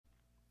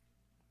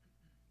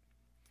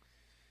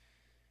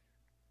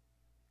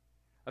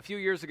A few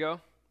years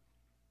ago,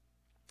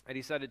 I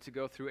decided to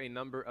go through a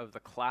number of the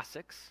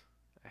classics.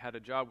 I had a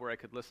job where I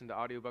could listen to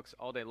audiobooks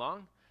all day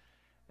long,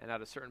 and at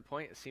a certain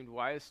point, it seemed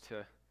wise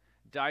to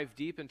dive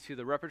deep into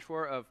the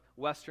repertoire of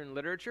Western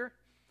literature.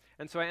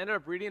 And so I ended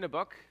up reading a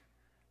book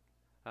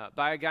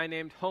by a guy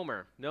named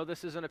Homer. No,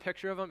 this isn't a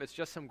picture of him. It's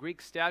just some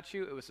Greek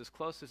statue. It was as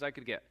close as I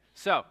could get.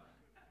 So,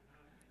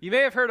 you may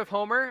have heard of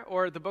Homer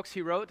or the books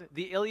he wrote,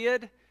 the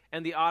Iliad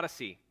and the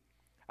Odyssey.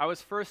 I was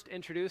first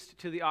introduced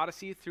to the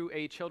Odyssey through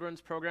a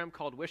children's program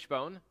called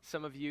Wishbone.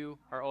 Some of you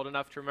are old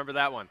enough to remember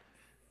that one.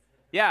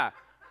 Yeah,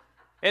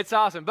 it's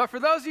awesome. But for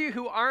those of you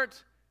who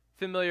aren't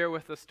familiar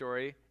with the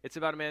story, it's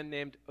about a man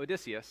named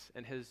Odysseus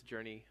and his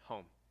journey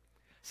home.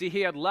 See,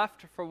 he had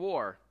left for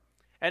war.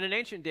 And in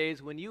ancient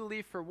days, when you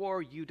leave for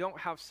war, you don't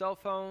have cell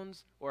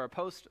phones or a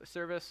post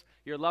service.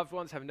 Your loved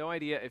ones have no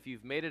idea if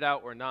you've made it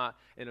out or not.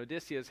 And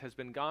Odysseus has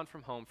been gone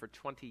from home for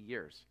 20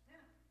 years.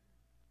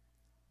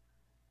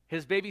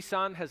 His baby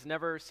son has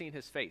never seen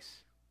his face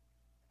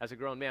as a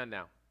grown man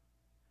now.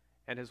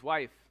 And his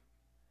wife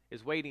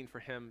is waiting for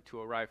him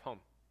to arrive home.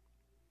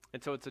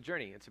 And so it's a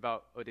journey. It's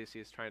about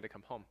Odysseus trying to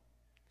come home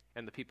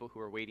and the people who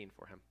are waiting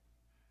for him.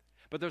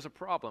 But there's a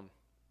problem.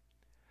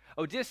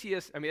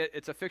 Odysseus,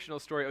 it's a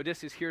fictional story.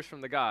 Odysseus hears from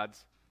the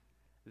gods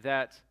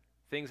that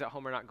things at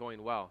home are not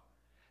going well.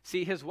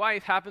 See, his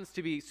wife happens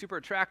to be super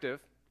attractive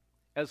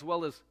as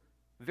well as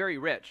very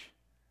rich.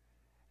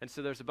 And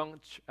so there's a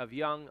bunch of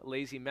young,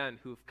 lazy men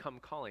who've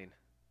come calling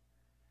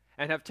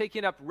and have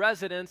taken up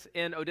residence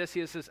in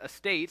Odysseus'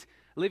 estate,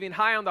 living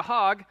high on the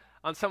hog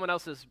on someone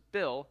else's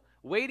bill,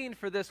 waiting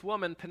for this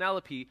woman,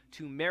 Penelope,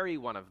 to marry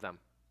one of them.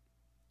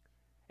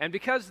 And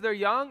because they're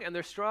young and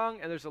they're strong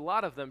and there's a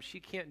lot of them, she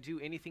can't do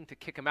anything to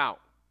kick him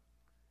out.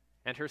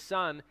 And her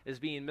son is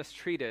being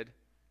mistreated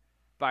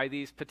by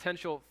these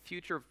potential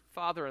future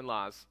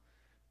father-in-laws,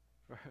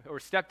 or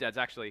stepdads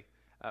actually,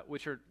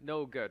 which are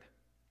no good.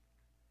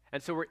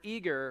 And so we're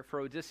eager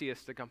for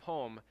Odysseus to come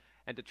home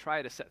and to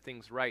try to set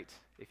things right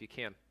if he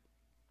can.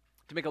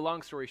 To make a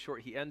long story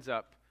short, he ends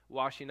up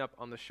washing up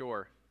on the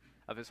shore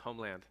of his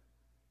homeland.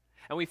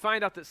 And we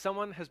find out that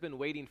someone has been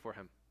waiting for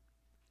him.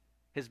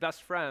 His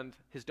best friend,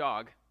 his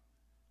dog,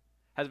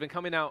 has been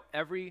coming out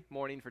every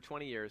morning for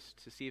 20 years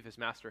to see if his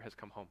master has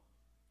come home.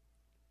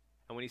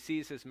 And when he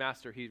sees his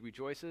master, he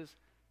rejoices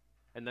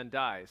and then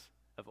dies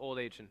of old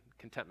age and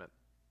contentment.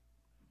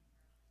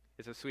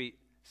 It's a sweet,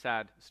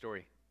 sad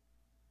story.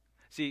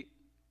 See,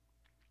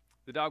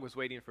 the dog was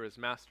waiting for his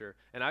master,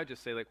 and I would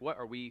just say, what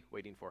are we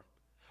waiting for?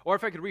 Or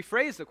if I could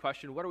rephrase the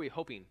question, what are we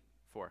hoping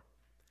for?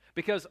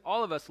 Because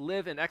all of us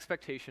live in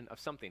expectation of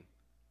something.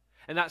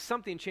 And that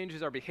something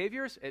changes our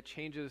behaviors, it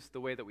changes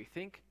the way that we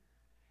think,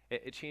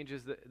 it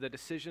changes the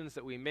decisions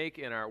that we make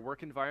in our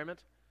work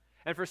environment.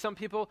 And for some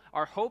people,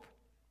 our hope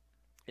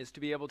is to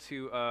be able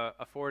to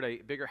afford a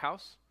bigger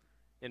house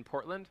in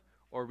Portland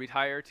or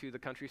retire to the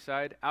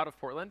countryside out of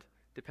Portland,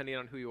 depending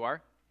on who you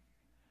are.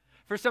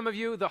 For some of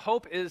you, the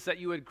hope is that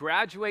you would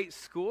graduate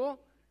school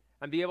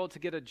and be able to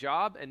get a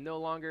job and no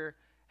longer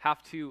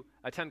have to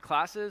attend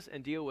classes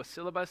and deal with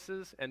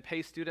syllabuses and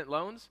pay student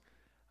loans.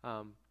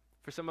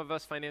 For some of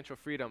us, financial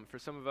freedom. For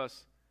some of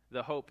us,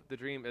 the hope, the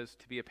dream is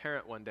to be a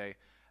parent one day.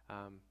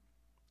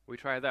 We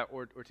try that,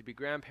 or to be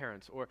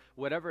grandparents, or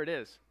whatever it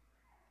is,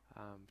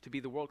 to be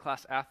the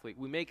world-class athlete.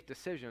 We make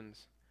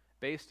decisions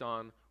based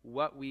on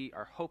what we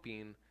are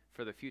hoping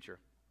for the future.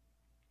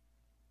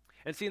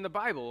 And see, in the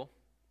Bible,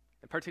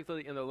 and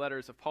particularly in the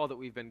letters of Paul that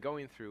we've been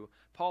going through,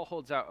 Paul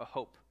holds out a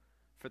hope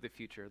for the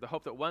future. The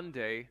hope that one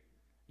day,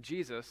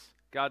 Jesus,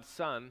 God's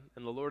Son,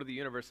 and the Lord of the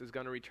universe is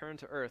going to return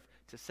to earth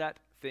to set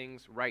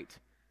things right.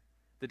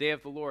 The day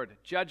of the Lord,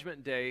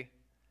 Judgment Day,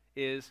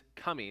 is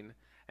coming,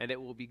 and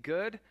it will be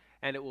good,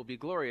 and it will be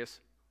glorious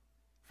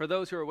for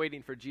those who are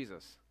waiting for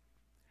Jesus.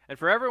 And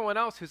for everyone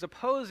else who's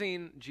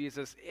opposing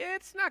Jesus,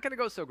 it's not going to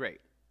go so great.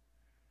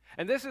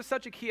 And this is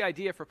such a key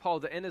idea for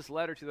Paul that in his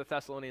letter to the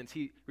Thessalonians,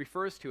 he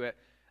refers to it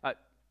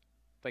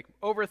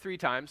over 3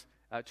 times,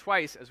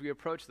 twice as we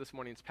approach this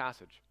morning's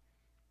passage.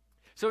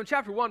 So in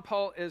chapter 1,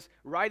 Paul is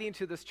writing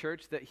to this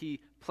church that he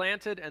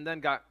planted and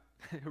then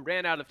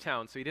ran out of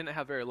town, so he didn't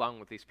have very long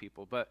with these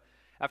people. But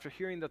after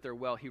hearing that they're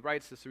well, he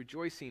writes this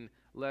rejoicing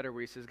letter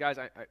where he says, guys,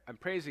 I'm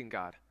praising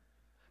God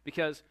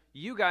because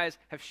you guys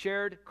have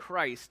shared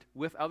Christ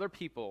with other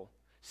people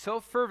so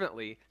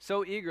fervently,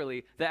 so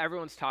eagerly that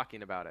everyone's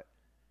talking about it.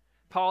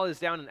 Paul is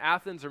down in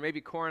Athens or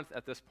maybe Corinth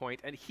at this point,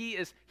 and he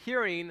is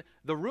hearing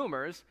the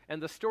rumors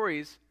and the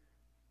stories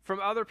from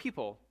other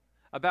people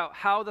about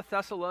how the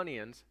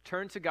Thessalonians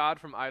turned to God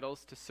from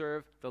idols to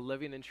serve the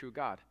living and true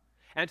God,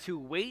 and to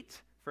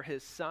wait for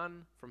his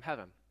Son from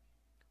heaven,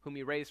 whom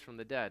he raised from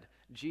the dead,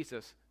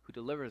 Jesus, who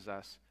delivers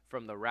us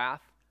from the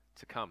wrath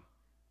to come.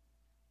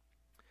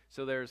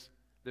 So there's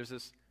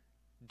this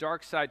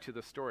dark side to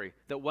the story,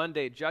 that one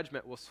day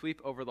judgment will sweep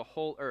over the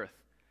whole earth,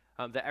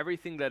 that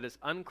everything that is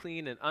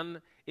unclean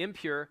and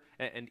impure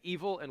and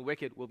evil and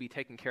wicked will be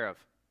taken care of.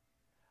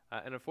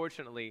 And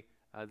unfortunately,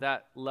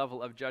 that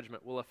level of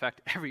judgment will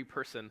affect every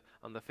person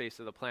on the face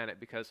of the planet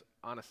because,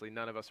 honestly,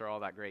 none of us are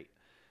all that great.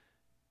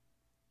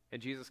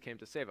 And Jesus came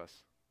to save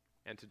us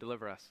and to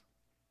deliver us.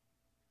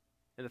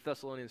 And the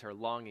Thessalonians are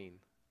longing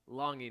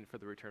for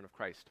the return of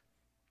Christ.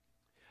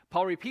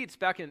 Paul repeats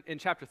back in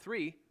chapter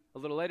 3, a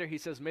little later, he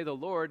says, "May the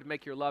Lord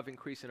make your love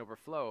increase and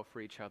overflow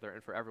for each other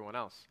and for everyone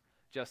else,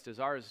 just as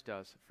ours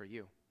does for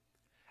you.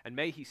 And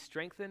may he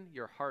strengthen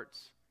your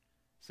hearts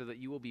so that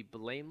you will be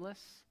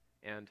blameless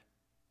and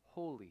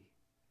holy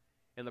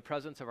in the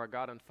presence of our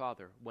God and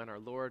Father when our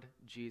Lord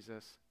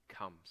Jesus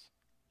comes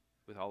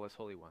with all his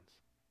holy ones."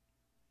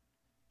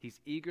 He's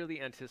eagerly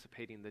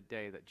anticipating the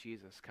day that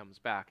Jesus comes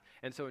back.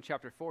 And so in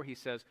chapter 4, he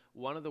says,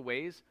 one of the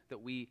ways that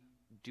we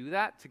do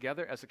that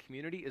together as a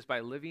community is by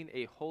living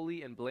a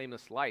holy and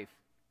blameless life,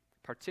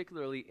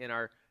 particularly in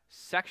our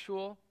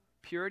sexual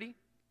purity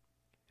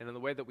and in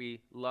the way that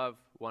we love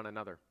one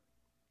another.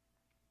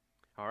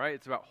 All right,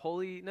 it's about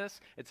holiness,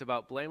 it's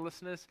about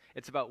blamelessness,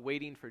 it's about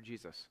waiting for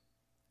Jesus.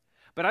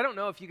 But I don't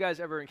know if you guys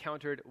ever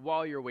encountered,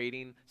 while you're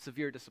waiting,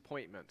 severe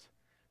disappointment.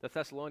 The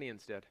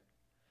Thessalonians did.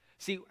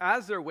 See,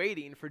 as they're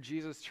waiting for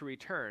Jesus to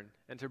return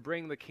and to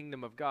bring the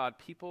kingdom of God,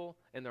 people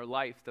in their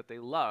life that they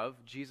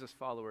love, Jesus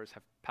followers,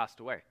 have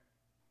passed away.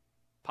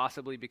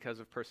 Possibly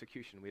because of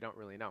persecution. We don't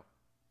really know.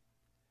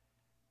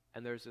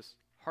 And there's this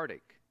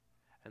heartache.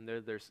 And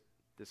there's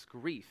this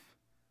grief.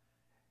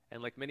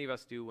 And like many of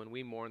us do when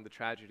we mourn the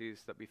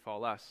tragedies that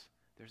befall us,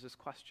 there's this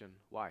question,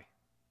 why?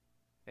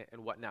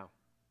 And what now?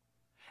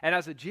 And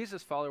as a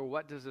Jesus follower,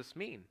 what does this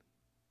mean?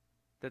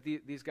 That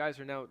these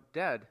guys are now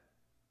dead.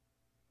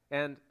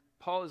 And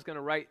Paul is going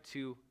to write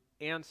to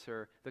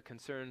answer the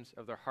concerns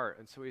of their heart.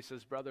 And so he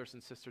says, brothers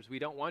and sisters, we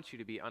don't want you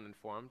to be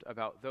uninformed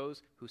about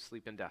those who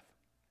sleep in death,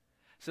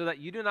 so that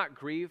you do not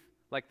grieve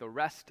like the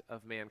rest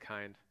of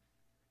mankind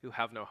who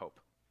have no hope.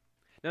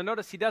 Now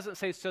notice he doesn't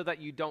say so that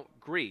you don't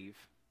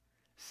grieve.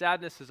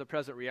 Sadness is a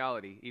present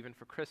reality, even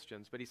for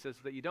Christians, but he says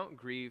that you don't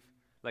grieve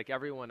like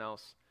everyone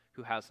else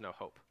who has no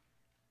hope.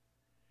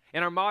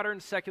 In our modern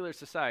secular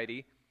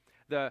society,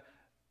 the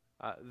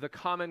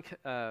common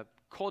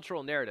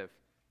cultural narrative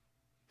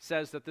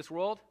says that this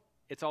world,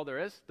 it's all there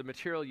is. The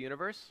material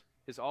universe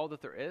is all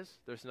that there is.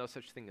 There's no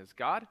such thing as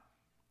God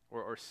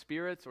or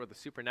spirits or the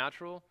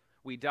supernatural.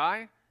 We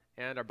die,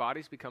 and our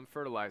bodies become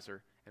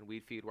fertilizer, and we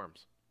feed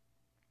worms.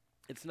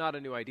 It's not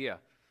a new idea.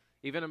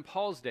 Even in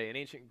Paul's day, in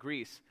ancient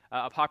Greece,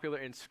 a popular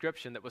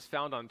inscription that was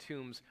found on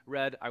tombs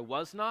read, "I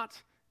was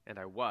not, and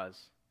I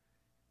was.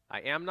 I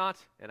am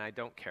not, and I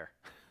don't care."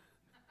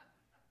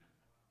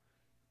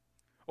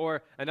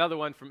 Or another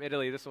one from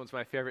Italy, this one's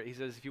my favorite. He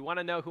says, "If you want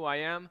to know who I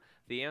am,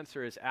 the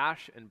answer is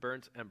ash and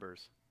burnt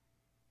embers."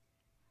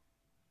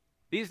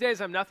 These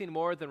days, I'm nothing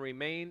more than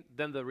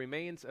the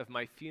remains of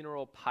my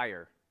funeral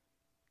pyre.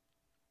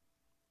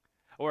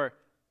 Or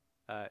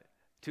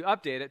to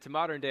update it to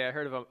modern day, I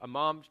heard of a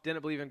mom who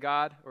didn't believe in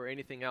God or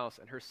anything else,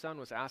 and her son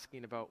was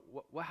asking about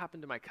what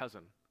happened to my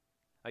cousin,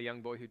 a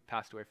young boy who'd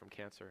passed away from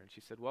cancer. And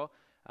she said, well,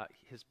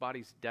 his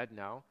body's dead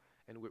now,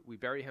 and we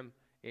bury him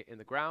in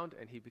the ground,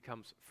 and he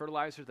becomes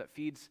fertilizer that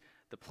feeds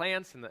the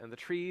plants and the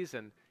trees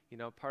and,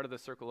 part of the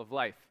circle of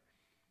life.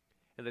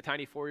 And the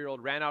tiny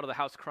 4-year-old ran out of the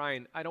house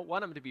crying, "I don't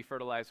want him to be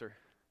fertilizer."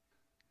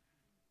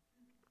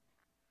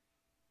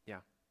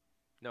 Yeah,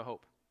 no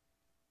hope.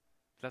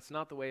 That's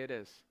not the way it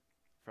is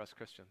for us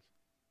Christians.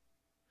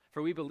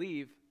 For we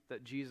believe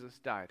that Jesus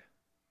died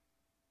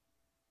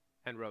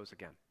and rose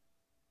again.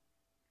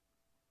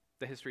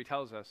 The history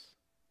tells us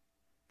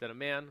that a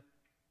man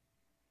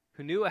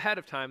who knew ahead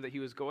of time that he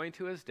was going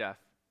to his death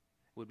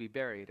would be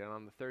buried, and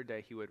on the third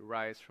day he would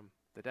rise from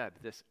the dead.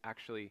 This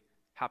actually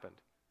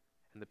happened.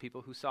 And the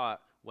people who saw it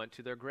went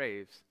to their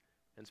graves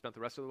and spent the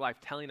rest of their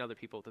life telling other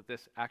people that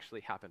this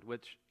actually happened,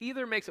 which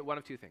either makes it one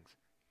of two things.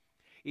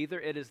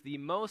 Either it is the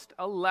most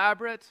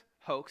elaborate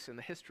hoax in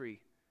the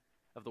history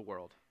of the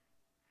world,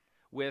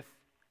 with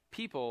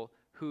people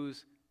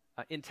whose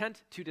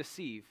intent to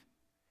deceive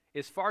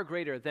is far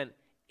greater than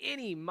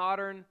any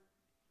modern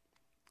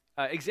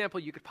example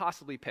you could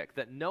possibly pick,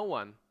 that no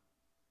one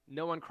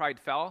cried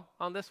foul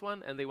on this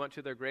one, and they went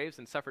to their graves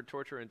and suffered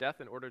torture and death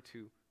in order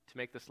to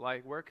make this lie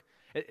work.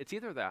 It's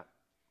either that,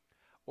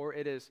 or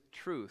it is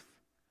truth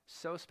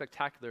so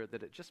spectacular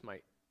that it just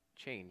might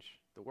change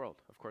the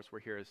world. Of course, we're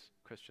here as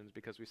Christians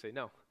because we say,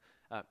 no,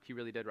 he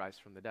really did rise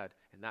from the dead,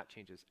 and that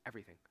changes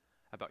everything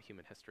about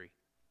human history.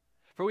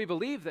 For we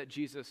believe that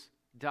Jesus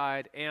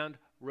died and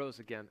rose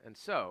again, and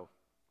so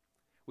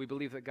we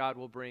believe that God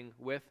will bring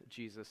with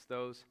Jesus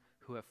those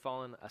who have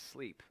fallen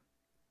asleep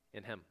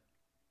in him.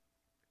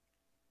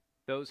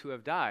 Those who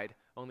have died,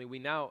 only we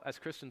now, as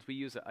Christians, we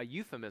use a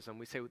euphemism.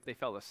 We say they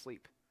fell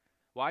asleep.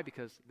 Why?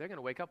 Because they're going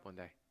to wake up one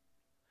day.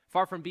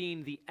 Far from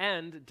being the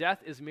end,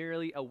 death is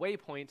merely a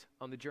waypoint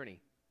on the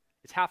journey.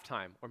 It's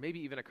halftime, or maybe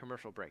even a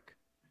commercial break.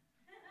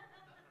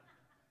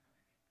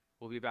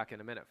 We'll be back in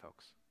a minute,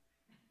 folks.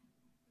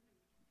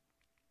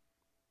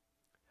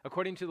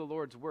 According to the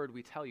Lord's word,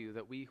 we tell you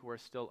that we who are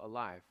still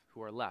alive,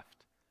 who are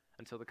left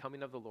until the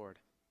coming of the Lord,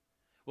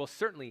 will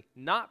certainly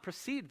not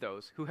precede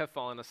those who have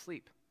fallen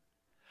asleep.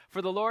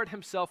 For the Lord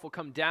himself will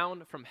come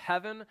down from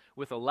heaven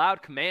with a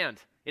loud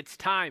command. It's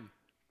time.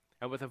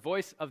 and with the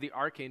voice of the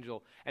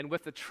archangel, and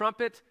with the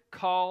trumpet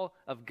call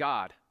of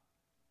God.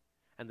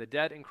 And the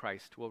dead in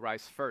Christ will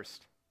rise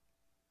first.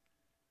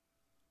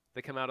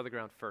 They come out of the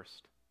ground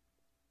first.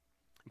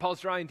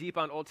 Paul's drawing deep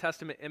on Old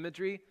Testament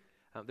imagery.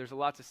 There's a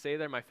lot to say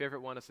there. My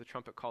favorite one is the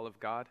trumpet call of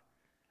God.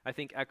 I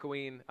think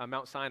echoing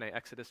Mount Sinai,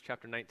 Exodus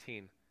chapter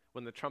 19,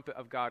 when the trumpet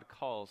of God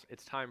calls,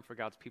 it's time for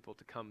God's people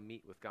to come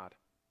meet with God.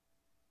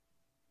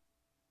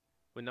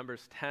 When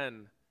Numbers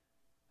 10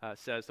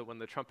 says that when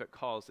the trumpet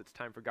calls, it's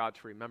time for God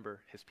to remember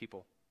his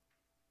people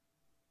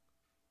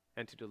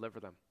and to deliver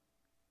them.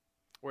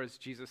 Or as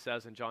Jesus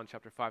says in John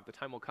chapter 5, the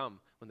time will come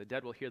when the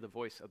dead will hear the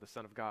voice of the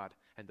Son of God,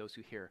 and those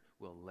who hear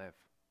will live.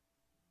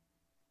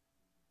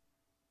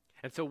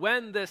 And so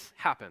when this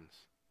happens,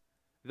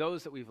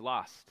 those that we've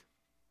lost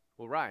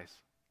will rise.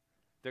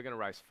 They're going to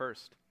rise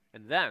first.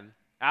 And then,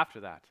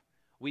 after that,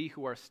 we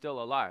who are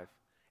still alive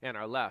and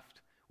are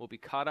left will be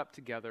caught up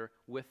together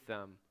with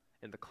them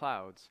in the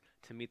clouds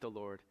to meet the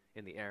Lord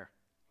in the air.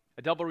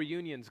 A double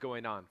reunion's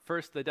going on.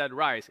 First, the dead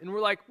rise, and we're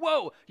like,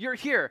 whoa, you're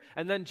here.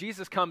 And then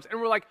Jesus comes, and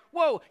we're like,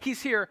 whoa,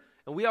 he's here.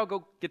 And we all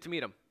go get to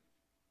meet him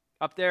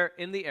up there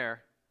in the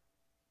air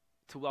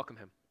to welcome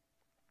him.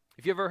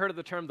 If you ever heard of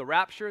the term the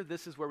rapture,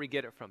 this is where we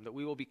get it from, that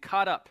we will be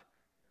caught up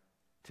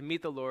to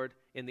meet the Lord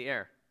in the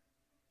air.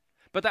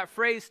 But that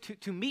phrase,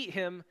 to meet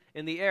him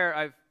in the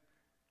air,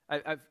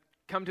 I've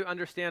come to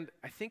understand,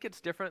 I think it's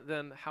different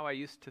than how I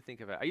used to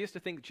think of it. I used to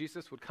think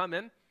Jesus would come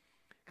in,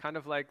 kind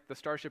of like the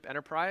Starship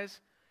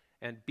Enterprise,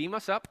 and beam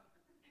us up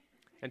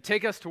and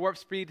take us to warp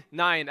speed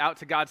 9 out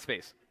to God's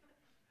space.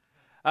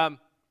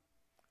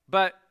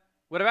 But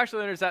what I've actually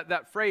learned is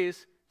that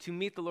phrase, to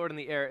meet the Lord in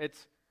the air,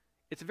 it's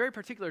a very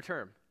particular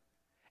term.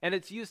 And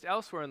it's used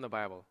elsewhere in the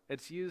Bible.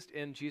 It's used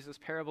in Jesus'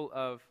 parable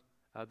of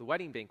the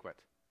wedding banquet.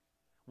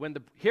 When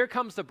here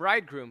comes the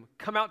bridegroom,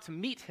 come out to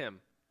meet him.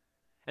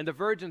 And the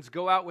virgins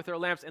go out with their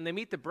lamps, and they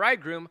meet the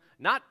bridegroom,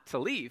 not to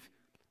leave,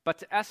 but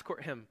to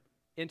escort him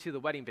into the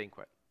wedding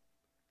banquet.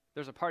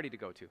 There's a party to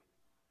go to.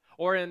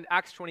 Or in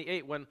Acts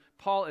 28, when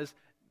Paul is,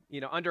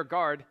 under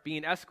guard,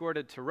 being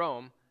escorted to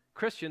Rome,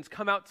 Christians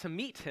come out to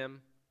meet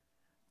him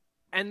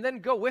and then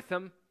go with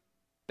him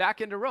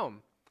back into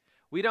Rome.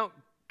 We don't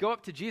go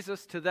up to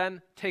Jesus to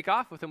then take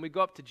off with him. We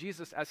go up to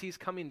Jesus as he's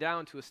coming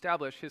down to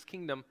establish his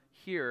kingdom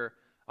here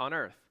on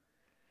earth.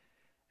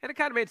 And it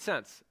kind of made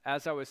sense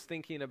as I was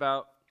thinking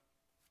about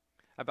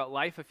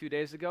life a few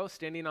days ago,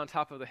 standing on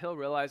top of the hill,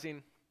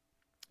 realizing,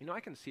 I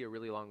can see a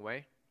really long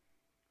way.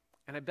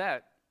 And I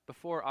bet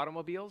before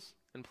automobiles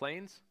and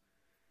planes,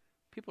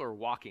 people are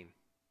walking.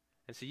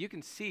 And so you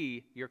can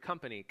see your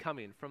company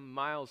coming from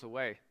miles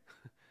away.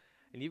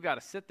 And you've got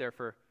to sit there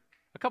for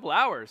a couple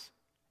hours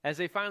as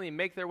they finally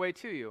make their way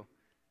to you.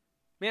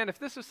 Man, if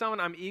this was someone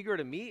I'm eager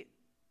to meet,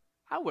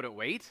 I wouldn't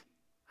wait.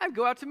 I'd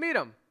go out to meet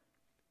them.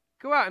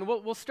 Go out and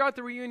we'll start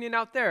the reunion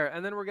out there,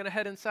 and then we're going to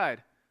head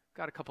inside.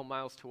 Got a couple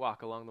miles to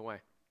walk along the way.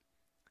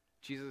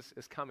 Jesus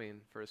is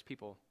coming for his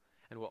people,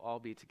 and we'll all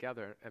be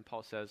together. And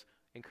Paul says,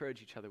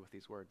 encourage each other with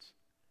these words.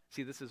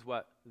 See, this is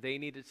what they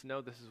needed to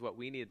know. This is what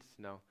we needed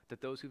to know,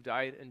 that those who've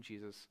died in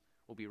Jesus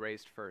will be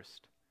raised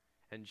first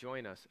and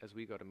join us as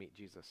we go to meet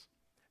Jesus.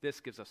 This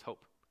gives us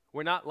hope.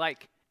 We're not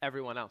like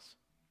everyone else.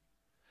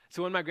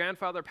 So when my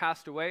grandfather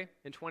passed away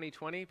in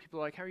 2020, people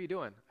were like, how are you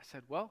doing? I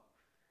said, well,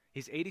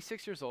 he's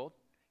 86 years old.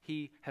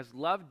 He has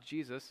loved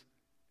Jesus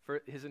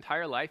for his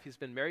entire life. He's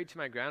been married to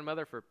my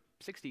grandmother for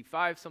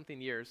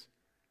 65-something years.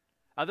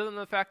 Other than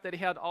the fact that he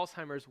had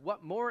Alzheimer's,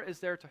 what more is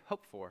there to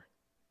hope for?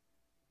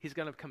 He's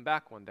going to come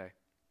back one day.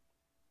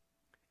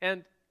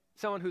 And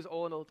someone who's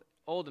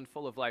old and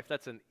full of life,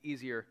 that's an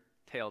easier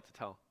tale to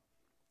tell.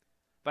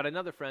 But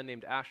another friend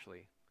named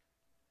Ashley,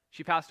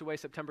 she passed away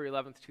September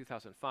 11th,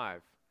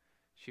 2005.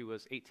 She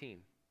was 18.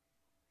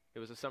 It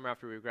was the summer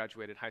after we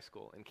graduated high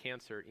school, and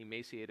cancer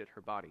emaciated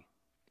her body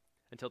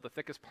until the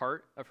thickest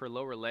part of her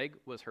lower leg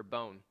was her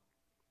bone,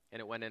 and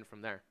it went in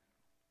from there.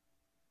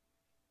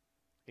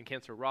 And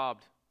cancer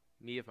robbed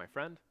me of my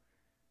friend.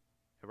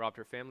 It robbed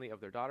her family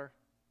of their daughter,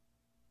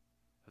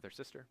 of their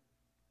sister.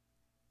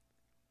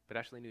 But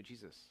Ashley knew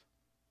Jesus.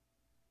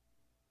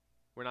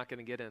 We're not going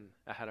to get in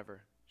ahead of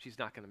her. She's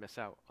not going to miss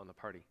out on the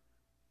party.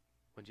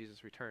 When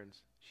Jesus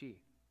returns, she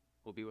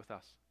will be with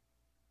us.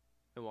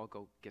 And we'll all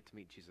go get to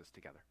meet Jesus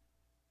together.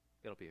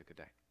 It'll be a good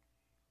day.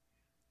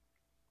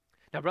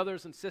 Now,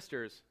 brothers and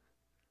sisters,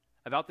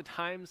 about the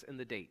times and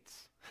the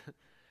dates.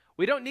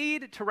 We don't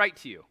need to write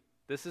to you.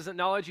 This isn't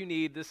knowledge you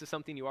need. This is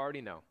something you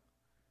already know.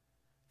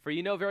 For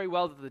you know very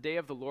well that the day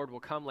of the Lord will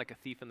come like a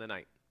thief in the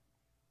night.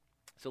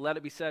 So let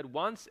it be said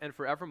once and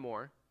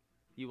forevermore,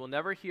 you will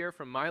never hear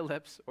from my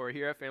lips or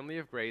hear a Family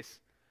of Grace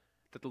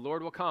that the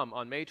Lord will come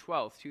on May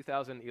 12th,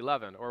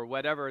 2011, or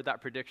whatever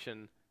that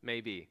prediction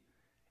may be.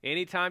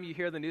 Anytime you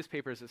hear the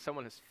newspapers that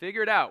someone has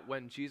figured out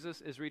when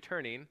Jesus is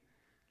returning,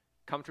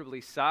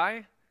 comfortably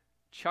sigh,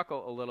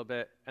 chuckle a little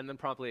bit, and then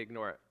promptly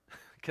ignore it,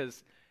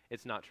 because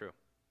it's not true.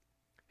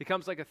 He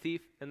comes like a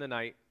thief in the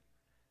night.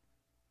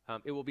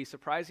 It will be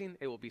surprising.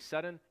 It will be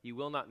sudden. You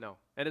will not know.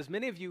 And as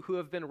many of you who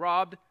have been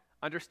robbed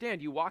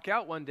understand. You walk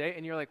out one day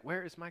and you're like,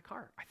 where is my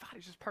car? I thought I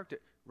just parked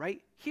it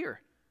right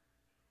here.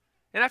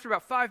 And after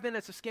about 5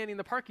 minutes of scanning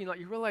the parking lot,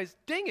 you realize,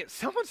 dang it,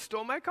 someone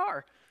stole my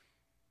car.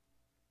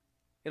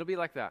 It'll be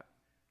like that.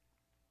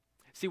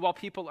 See, while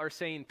people are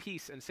saying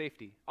peace and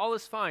safety, all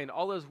is fine,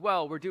 all is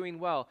well, we're doing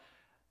well,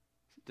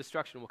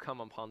 destruction will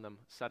come upon them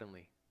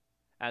suddenly.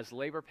 As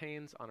labor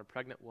pains on a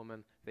pregnant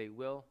woman, they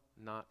will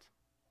not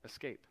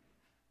escape.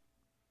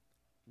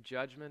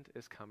 Judgment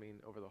is coming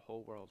over the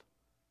whole world.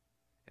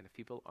 And if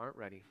people aren't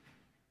ready,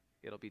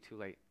 it'll be too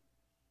late.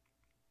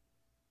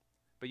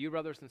 But you,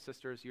 brothers and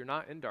sisters, you're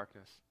not in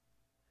darkness,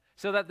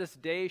 so that this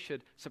day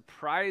should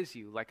surprise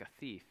you like a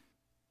thief.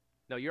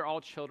 No, you're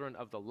all children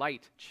of the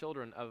light,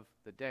 children of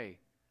the day.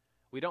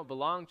 We don't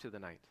belong to the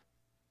night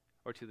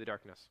or to the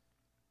darkness.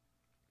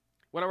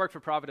 When I worked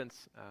for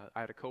Providence, I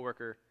had a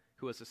coworker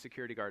who was a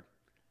security guard.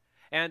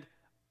 And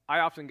I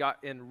often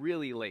got in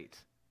really late,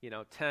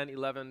 10,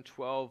 11,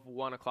 12,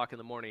 1 o'clock in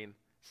the morning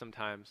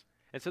sometimes.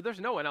 And so there's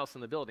no one else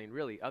in the building,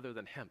 really, other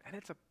than him. And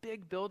it's a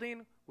big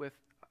building with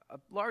a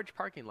large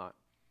parking lot.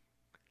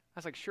 I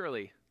was like,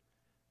 surely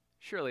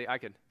I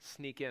could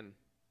sneak in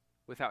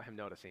without him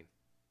noticing.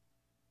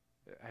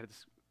 I had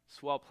this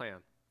swell plan.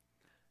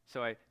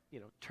 So I,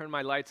 turn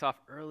my lights off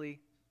early,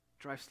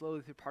 drive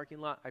slowly through the parking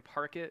lot. I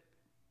park it,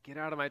 get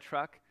out of my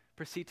truck,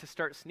 proceed to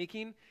start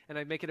sneaking, and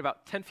I make it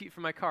about 10 feet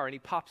from my car, and he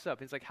pops up.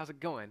 He's like, how's it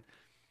going?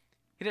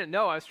 He didn't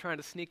know I was trying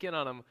to sneak in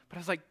on him, but I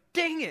was like,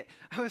 dang it!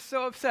 I was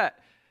so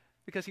upset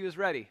because he was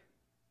ready.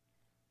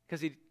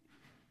 Because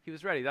he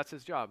was ready. That's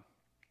his job.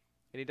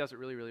 And he does it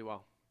really, really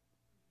well.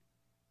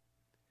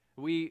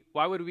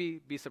 Why would we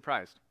be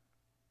surprised?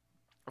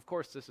 Of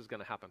course, this is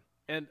going to happen.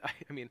 And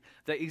I mean,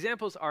 the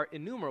examples are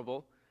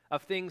innumerable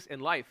of things in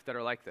life that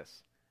are like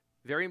this.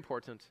 Very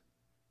important,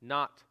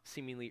 not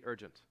seemingly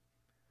urgent.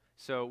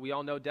 So we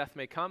all know death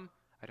may come.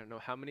 I don't know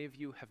how many of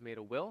you have made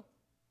a will.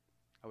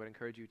 I would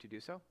encourage you to do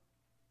so.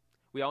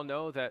 We all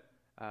know that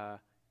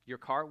your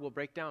car will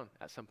break down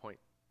at some point,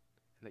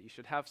 and that you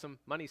should have some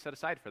money set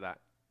aside for that.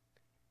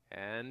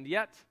 And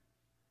yet,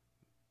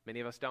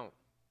 many of us don't.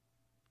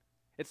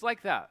 It's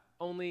like that,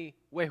 only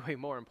way, way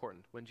more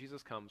important. When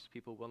Jesus comes,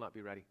 people will not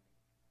be ready.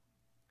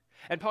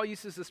 And Paul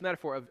uses this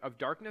metaphor of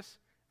darkness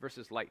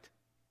versus light.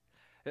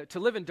 To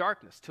live in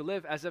darkness, to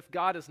live as if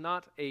God is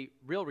not a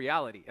real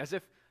reality, as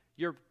if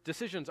your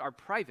decisions are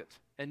private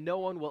and no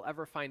one will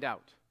ever find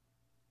out,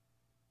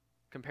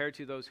 compared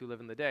to those who live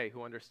in the day,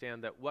 who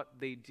understand that what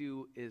they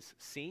do is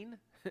seen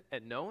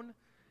and known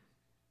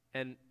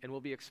and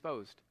will be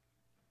exposed.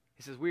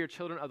 He says, we are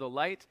children of the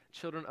light,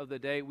 children of the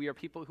day. We are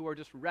people who are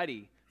just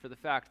ready for the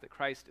fact that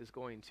Christ is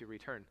going to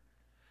return.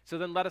 So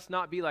then let us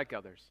not be like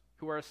others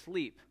who are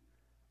asleep.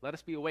 Let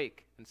us be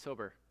awake and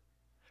sober.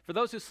 For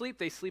those who sleep,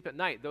 they sleep at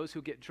night. Those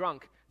who get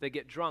drunk, they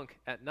get drunk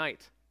at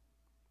night.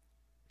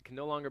 They can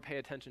no longer pay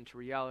attention to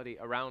reality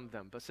around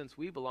them. But since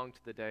we belong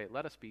to the day,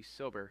 let us be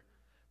sober,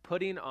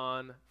 putting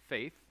on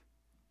faith,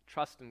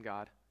 trust in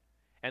God,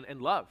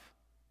 and love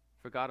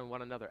for God and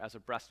one another as a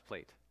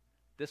breastplate.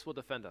 This will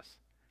defend us.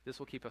 This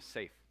will keep us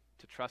safe,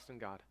 to trust in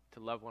God, to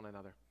love one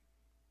another.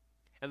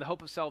 And the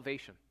hope of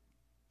salvation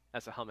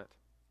as a helmet.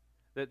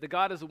 The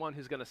God is the one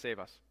who's going to save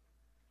us.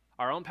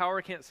 Our own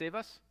power can't save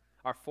us.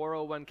 Our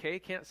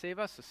 401k can't save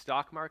us. The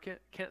stock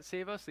market can't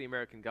save us. The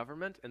American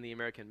government and the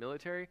American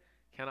military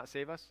cannot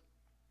save us.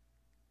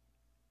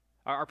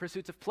 Our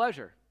pursuits of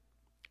pleasure,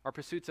 our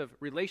pursuits of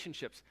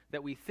relationships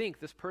that we think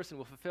this person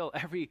will fulfill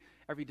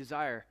every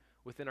desire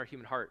within our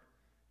human heart.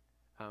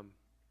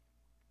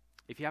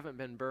 If you haven't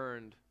been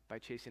burned by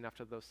chasing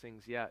after those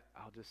things yet,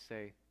 I'll just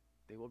say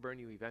they will burn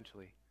you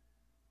eventually.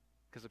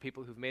 Because the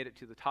people who've made it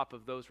to the top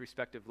of those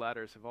respective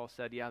ladders have all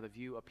said, yeah, the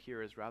view up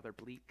here is rather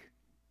bleak.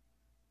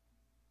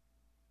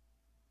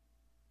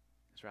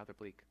 It's rather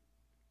bleak.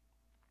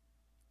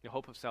 The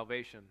hope of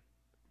salvation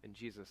in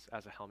Jesus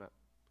as a helmet.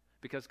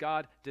 Because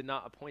God did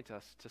not appoint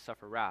us to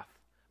suffer wrath,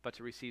 but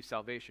to receive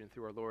salvation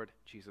through our Lord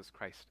Jesus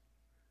Christ.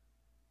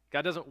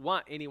 God doesn't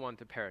want anyone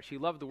to perish. He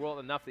loved the world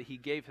enough that he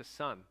gave his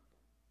Son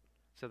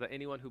so that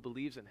anyone who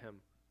believes in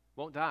him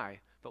won't die,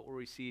 but will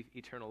receive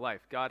eternal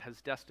life. God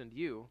has destined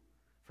you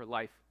for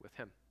life with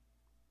him.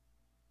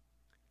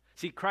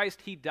 See, Christ,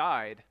 he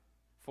died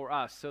for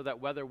us so that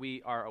whether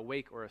we are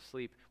awake or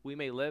asleep, we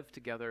may live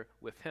together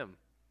with him.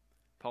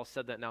 Paul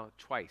said that now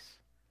twice,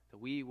 that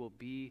we will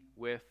be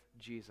with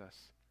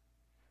Jesus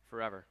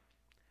forever.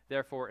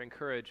 Therefore,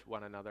 encourage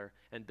one another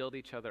and build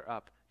each other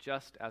up,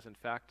 just as in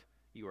fact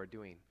you are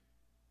doing.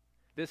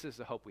 This is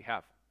the hope we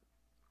have.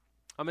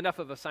 I'm enough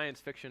of a science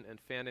fiction and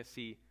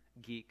fantasy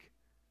geek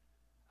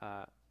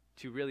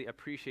to really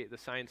appreciate the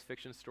science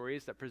fiction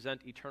stories that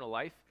present eternal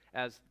life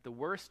as the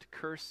worst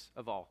curse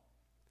of all.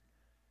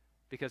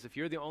 Because if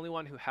you're the only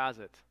one who has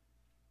it,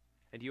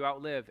 and you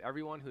outlive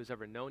everyone who has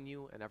ever known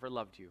you and ever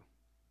loved you,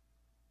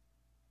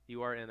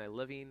 you are in a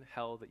living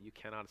hell that you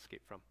cannot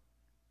escape from.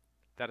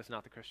 That is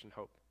not the Christian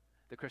hope.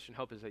 The Christian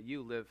hope is that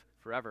you live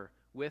forever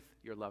with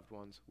your loved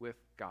ones, with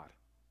God.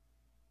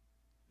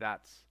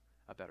 That's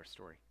a better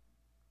story.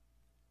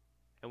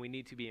 And we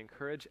need to be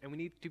encouraged, and we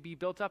need to be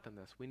built up in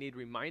this. We need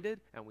reminded,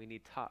 and we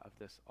need taught of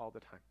this all the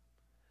time.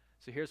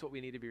 So here's what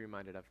we need to be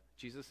reminded of.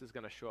 Jesus is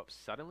going to show up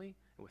suddenly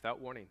and without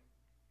warning.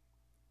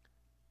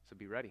 So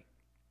be ready.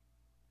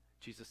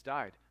 Jesus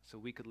died so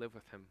we could live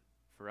with him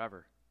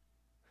forever.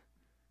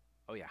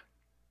 Oh yeah.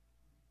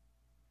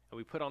 And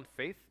we put on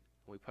faith,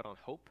 and we put on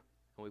hope,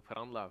 and we put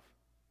on love,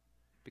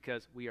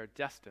 because we are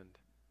destined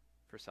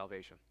for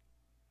salvation.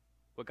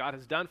 What God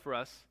has done for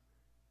us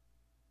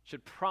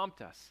should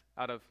prompt us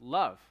out of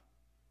love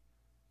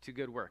to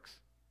good works.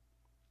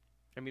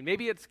 I mean,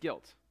 maybe it's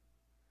guilt.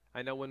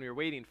 I know when we were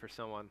waiting for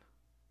someone,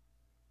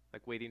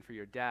 like waiting for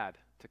your dad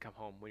to come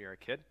home when you're a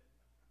kid,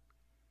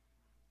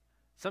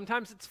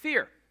 sometimes it's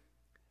fear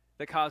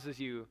that causes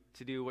you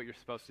to do what you're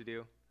supposed to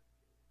do.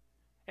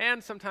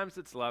 And sometimes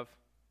it's love.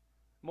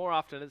 More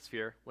often it's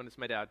fear when it's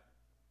my dad.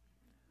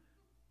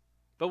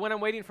 But when I'm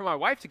waiting for my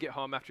wife to get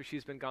home after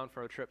she's been gone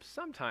for a trip,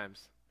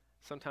 sometimes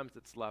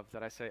it's love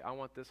that I say, I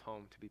want this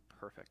home to be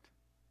perfect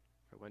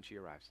for when she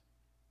arrives.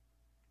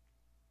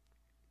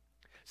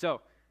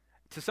 So,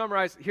 to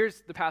summarize,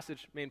 here's the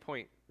passage main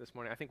point this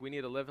morning. I think we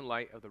need to live in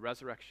light of the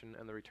resurrection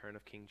and the return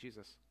of King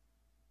Jesus.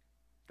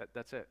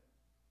 That's it.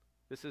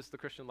 This is the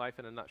Christian life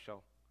in a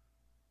nutshell.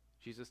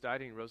 Jesus died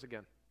and he rose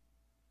again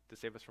to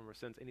save us from our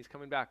sins, and he's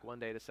coming back one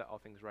day to set all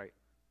things right.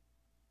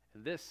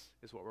 And this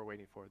is what we're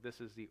waiting for. This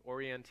is the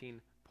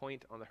orienting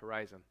point on the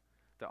horizon,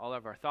 that all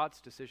of our thoughts,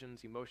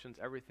 decisions, emotions,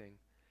 everything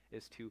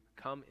is to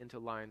come into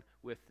line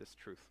with this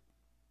truth.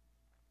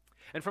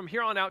 And from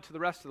here on out to the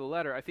rest of the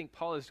letter, I think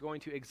Paul is going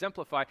to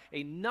exemplify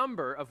a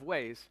number of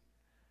ways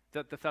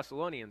that the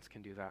Thessalonians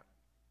can do that.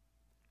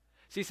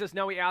 So he says,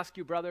 now we ask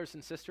you, brothers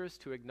and sisters,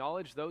 to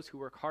acknowledge those who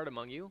work hard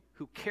among you,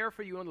 who care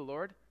for you in the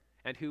Lord,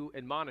 and who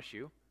admonish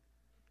you,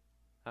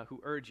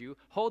 who urge you.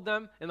 Hold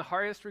them in the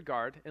highest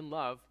regard and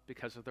love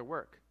because of their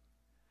work.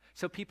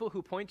 So people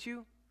who point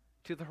you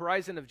to the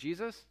horizon of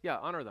Jesus,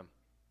 honor them.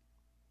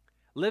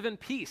 Live in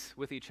peace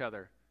with each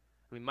other.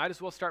 We might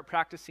as well start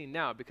practicing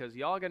now, because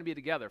y'all are going to be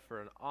together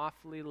for an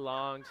awfully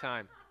long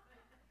time.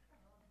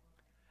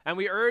 And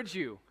we urge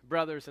you,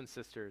 brothers and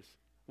sisters,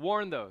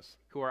 warn those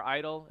who are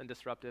idle and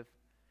disruptive.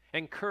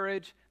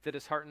 Encourage the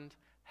disheartened.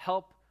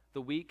 Help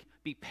the weak.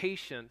 Be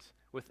patient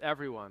with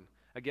everyone.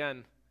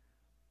 Again,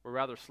 we're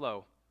rather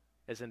slow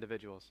as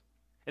individuals.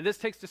 And this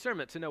takes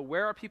discernment to know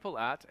where are people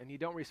at, and you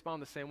don't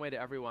respond the same way to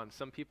everyone.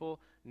 Some people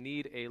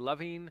need a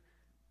loving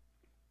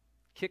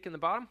kick in the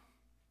bottom.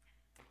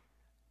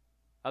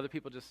 Other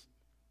people just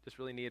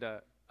really need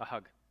a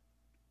hug.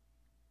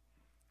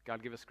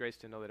 God give us grace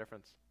to know the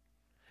difference.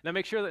 Now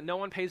make sure that no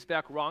one pays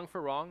back wrong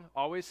for wrong.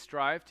 Always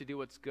strive to do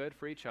what's good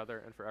for each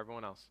other and for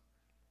everyone else.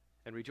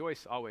 And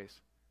rejoice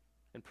always.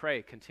 And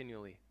pray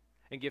continually.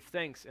 And give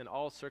thanks in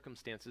all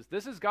circumstances.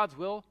 This is God's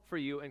will for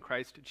you in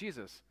Christ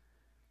Jesus.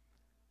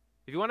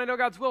 If you want to know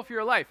God's will for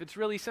your life, it's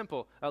really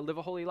simple. Live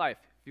a holy life.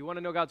 If you want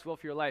to know God's will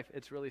for your life,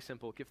 it's really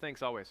simple. Give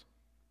thanks always.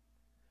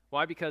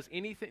 Why? Because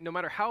anything, no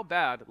matter how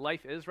bad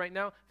life is right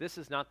now, this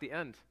is not the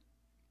end.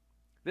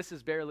 This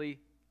is barely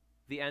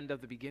the end of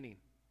the beginning.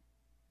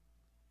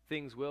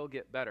 Things will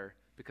get better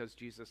because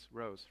Jesus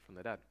rose from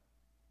the dead.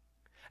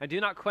 And do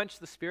not quench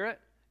the Spirit.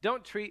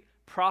 Don't treat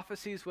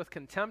prophecies with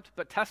contempt,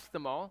 but test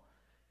them all.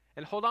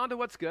 And hold on to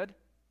what's good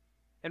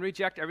and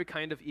reject every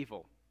kind of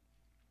evil.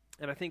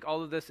 And I think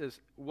all of this is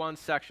one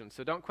section.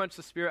 So don't quench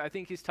the Spirit. I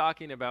think he's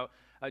talking about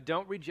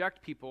don't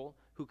reject people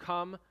who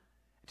come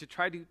to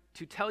try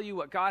to tell you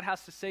what God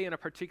has to say in a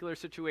particular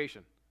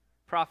situation.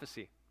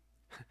 Prophecy.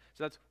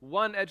 So that's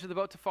one edge of the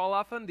boat to fall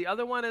off on. The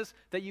other one is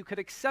that you could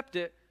accept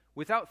it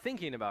without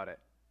thinking about it,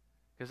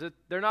 because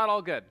they're not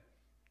all good.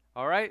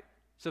 All right?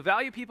 So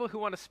value people who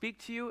want to speak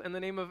to you in the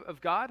name of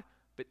God,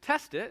 but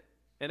test it.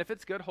 And if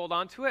it's good, hold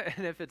on to it.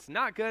 And if it's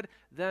not good,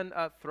 then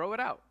throw it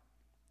out.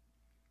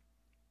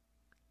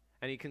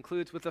 And he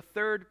concludes with a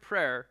third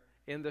prayer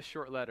in this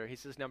short letter. He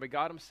says, now may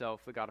God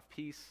himself, the God of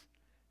peace,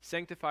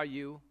 sanctify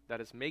you, that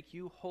is, make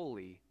you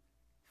holy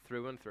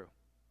through and through.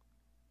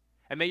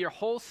 And may your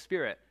whole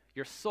spirit,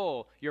 your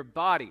soul, your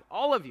body,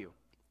 all of you,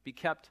 be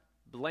kept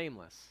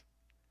blameless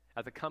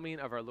at the coming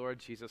of our Lord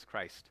Jesus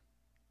Christ.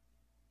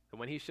 And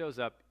when he shows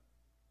up,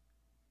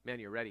 man,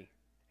 you're ready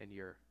and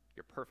you're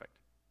perfect.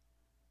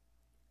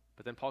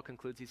 But then Paul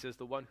concludes, he says,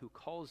 the one who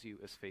calls you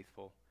is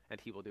faithful, and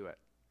he will do it.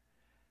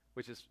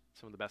 Which is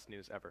some of the best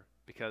news ever,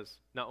 because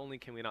not only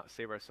can we not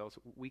save ourselves,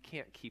 we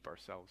can't keep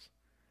ourselves.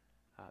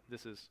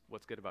 This is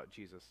what's good about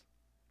Jesus.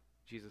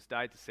 Jesus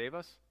died to save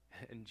us,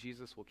 and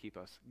Jesus will keep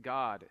us.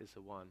 God is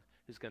the one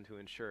who's going to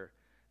ensure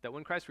that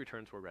when Christ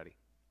returns, we're ready.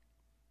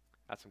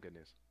 That's some good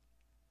news.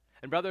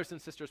 And brothers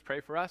and sisters, pray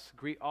for us.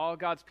 Greet all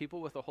God's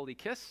people with a holy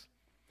kiss.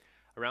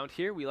 Around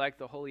here, we like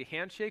the holy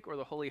handshake or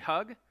the holy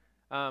hug.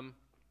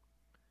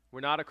 We're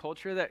not a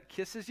culture that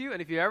kisses you,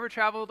 and if you ever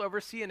traveled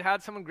overseas and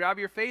had someone grab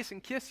your face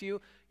and kiss you,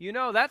 you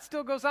know that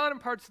still goes on in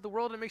parts of the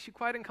world and makes you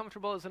quite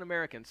uncomfortable as an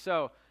American.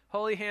 So,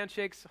 holy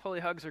handshakes, holy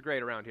hugs are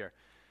great around here.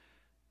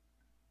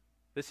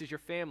 This is your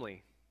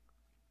family.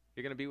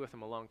 You're going to be with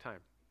them a long time.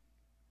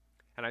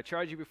 And I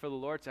charge you before the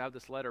Lord to have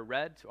this letter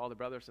read to all the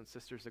brothers and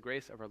sisters. The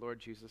grace of our Lord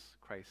Jesus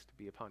Christ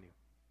be upon you.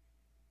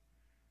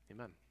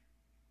 Amen.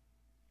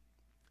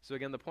 So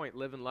again, the point,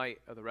 live in light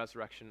of the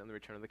resurrection and the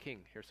return of the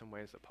King. Here's some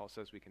ways that Paul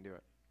says we can do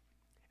it.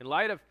 In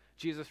light of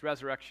Jesus'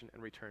 resurrection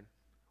and return,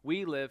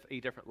 we live a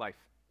different life.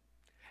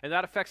 And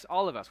that affects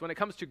all of us. When it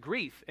comes to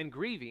grief and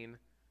grieving,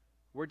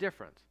 we're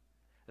different.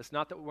 It's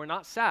not that we're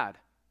not sad.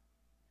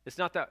 It's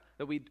not that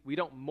we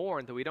don't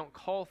mourn, that we don't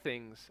call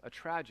things a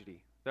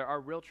tragedy. There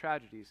are real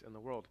tragedies in the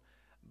world,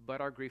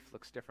 but our grief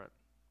looks different.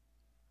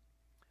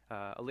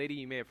 A lady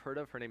you may have heard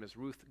of, her name is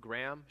Ruth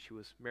Graham. She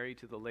was married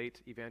to the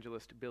late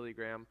evangelist Billy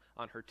Graham.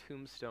 On her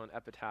tombstone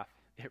epitaph,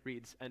 it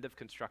reads, "End of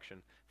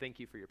construction. Thank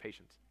you for your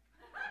patience."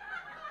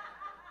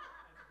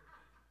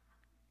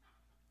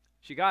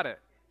 She got it.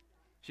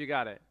 She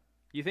got it.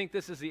 You think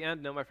this is the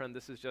end? No, my friend,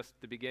 this is just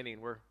the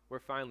beginning. We're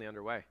finally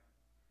underway.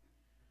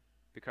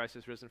 Because Christ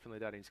has risen from the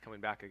dead and he's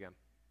coming back again.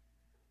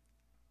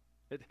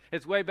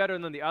 It's way better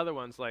than the other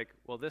ones like,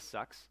 well, this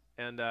sucks.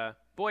 And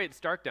boy, it's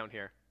dark down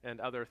here. And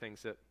other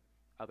things that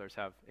others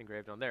have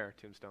engraved on their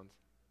tombstones.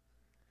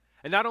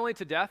 And not only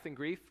to death and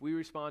grief, we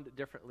respond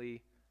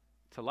differently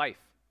to life.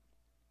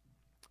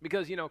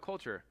 Because,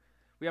 culture,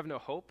 we have no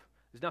hope.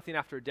 There's nothing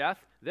after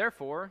death.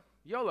 Therefore,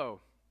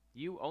 YOLO,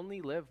 you only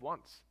live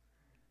once.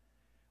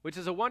 Which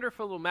is a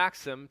wonderful little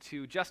maxim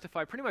to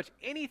justify pretty much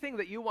anything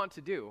that you want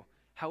to do,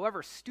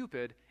 however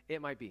stupid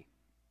it might be.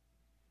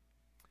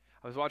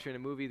 I was watching a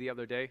movie the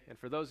other day, and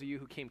for those of you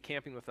who came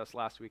camping with us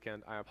last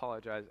weekend, I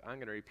apologize. I'm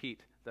going to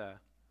repeat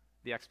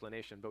the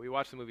explanation, but we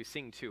watched the movie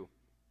Sing 2.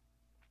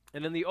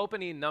 And in the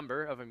opening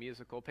number of a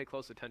musical, pay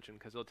close attention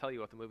because it'll tell you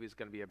what the movie is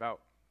going to be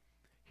about.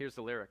 Here's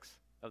the lyrics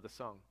of the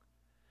song.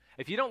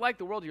 If you don't like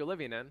the world you're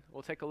living in,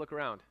 we'll take a look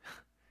around.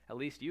 At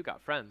least you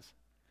got friends.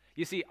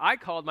 You see, I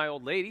called my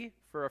old lady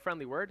for a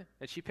friendly word,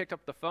 and she picked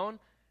up the phone,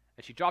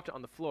 and she dropped it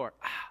on the floor.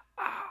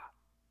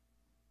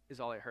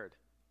 Is all I heard.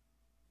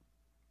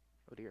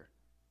 Oh, dear.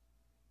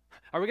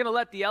 Are we going to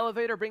let the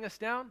elevator bring us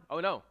down? Oh,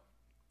 no.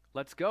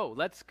 Let's go.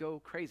 Let's go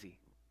crazy.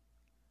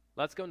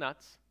 Let's go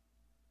nuts.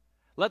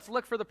 Let's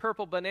look for the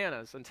purple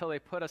bananas until they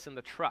put us in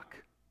the truck.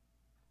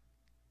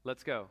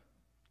 Let's go.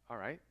 All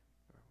right.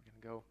 We're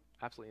going to go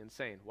absolutely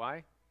insane.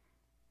 Why?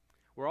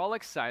 We're all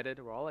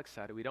excited. We're all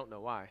excited. We don't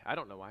know why. I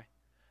don't know why.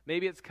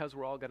 Maybe it's because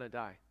we're all going to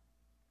die.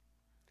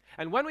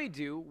 And when we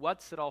do,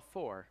 what's it all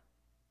for?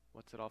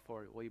 What's it all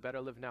for? Well, you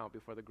better live now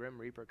before the Grim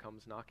Reaper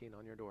comes knocking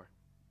on your door.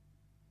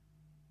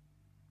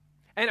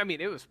 And I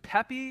mean, it was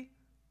peppy,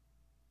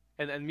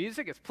 and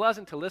music is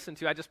pleasant to listen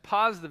to. I just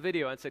paused the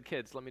video and said,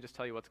 kids, let me just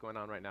tell you what's going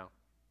on right now.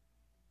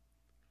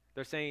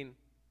 They're saying,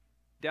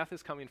 death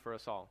is coming for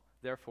us all.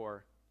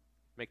 Therefore,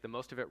 make the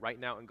most of it right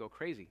now and go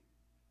crazy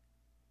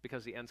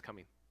because the end's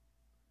coming.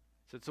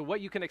 So what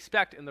you can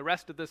expect in the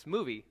rest of this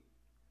movie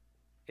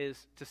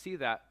is to see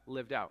that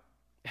lived out.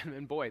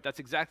 And boy, that's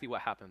exactly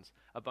what happens.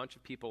 A bunch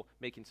of people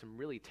making some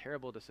really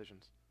terrible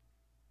decisions.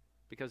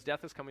 Because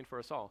death is coming for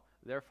us all.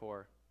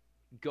 Therefore,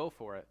 go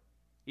for it.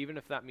 Even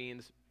if that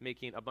means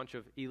making a bunch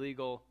of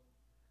illegal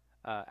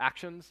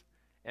actions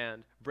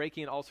and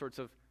breaking all sorts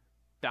of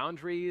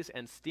boundaries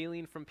and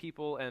stealing from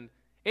people and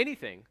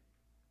anything,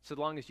 so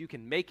long as you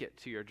can make it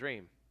to your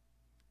dream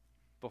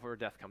before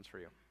death comes for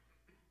you.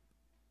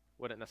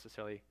 Wouldn't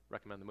necessarily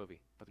recommend the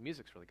movie, but the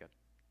music's really good.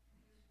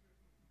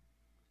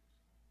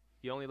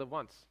 You only live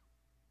once.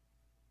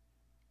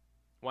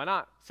 Why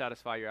not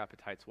satisfy your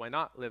appetites? Why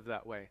not live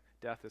that way?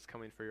 Death is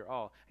coming for you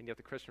all. And yet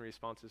the Christian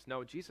response is,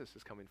 no, Jesus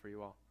is coming for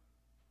you all.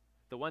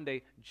 The one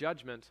day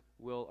judgment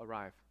will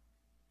arrive.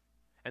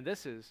 And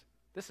this is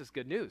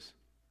good news.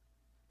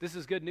 This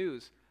is good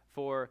news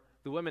for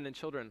the women and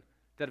children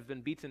that have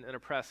been beaten and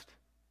oppressed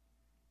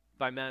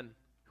by men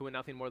who want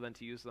nothing more than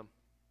to use them.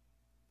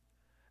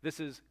 This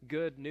is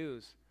good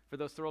news for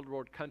those third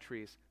world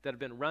countries that have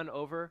been run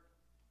over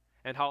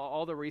and how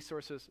all the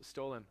resources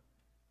stolen.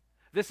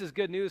 This is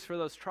good news for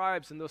those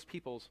tribes and those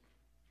peoples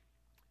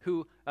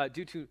who,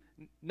 due to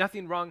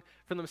nothing wrong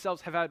for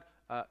themselves, have had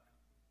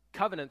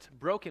covenants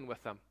broken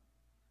with them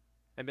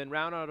and been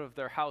round out of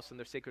their house and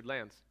their sacred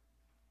lands.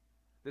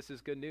 This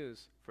is good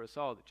news for us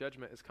all, that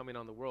judgment is coming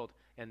on the world,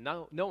 and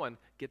no one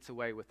gets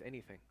away with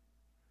anything.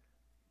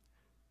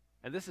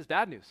 And this is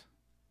bad news.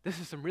 This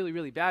is some really,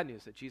 really bad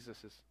news that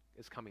Jesus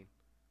is coming.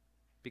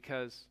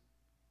 Because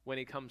when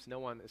he comes, no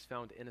one is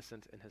found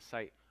innocent in his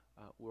sight.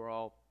 We're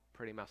all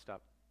pretty messed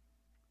up.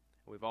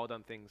 We've all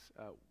done things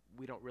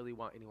we don't really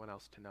want anyone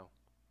else to know.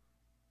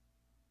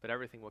 But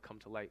everything will come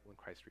to light when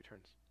Christ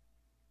returns.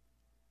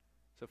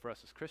 So for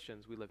us as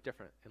Christians, we live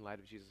different in light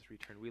of Jesus'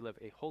 return. We live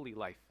a holy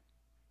life.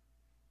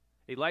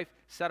 A life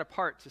set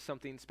apart to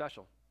something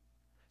special.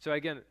 So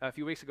again, a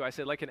few weeks ago, I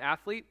said like an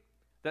athlete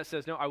that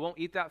says, no, I won't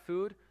eat that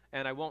food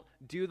and I won't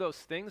do those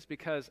things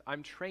because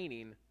I'm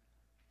training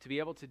to be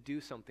able to do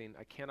something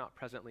I cannot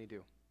presently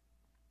do.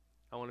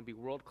 I want to be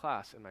world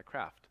class in my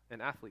craft.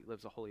 An athlete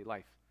lives a holy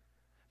life.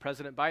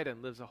 President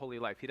Biden lives a holy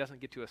life. He doesn't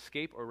get to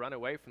escape or run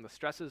away from the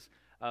stresses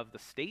of the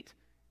state.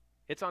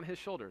 It's on his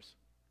shoulders.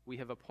 We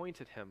have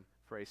appointed him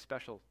for a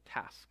special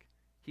task.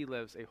 he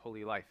lives a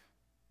holy life.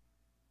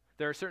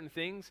 There are certain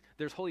things,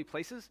 there's holy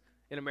places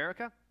in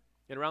America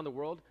and around the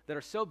world that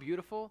are so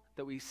beautiful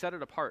that we set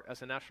it apart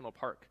as a national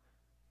park,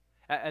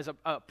 as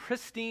a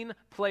pristine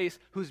place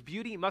whose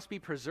beauty must be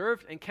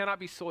preserved and cannot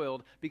be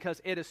soiled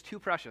because it is too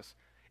precious.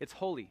 It's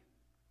holy.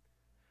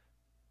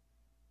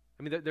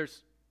 I mean,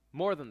 there's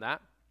more than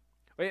that.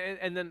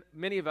 And then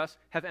many of us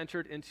have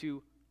entered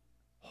into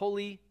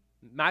holy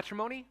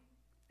matrimony,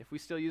 if we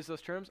still use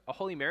those terms, a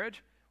holy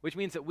marriage, which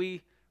means that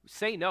we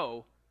say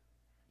no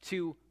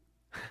to,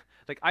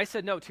 like I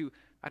said no to,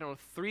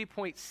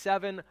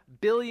 3.7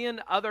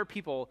 billion other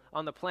people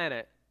on the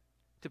planet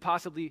to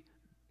possibly,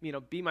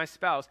 be my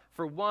spouse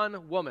for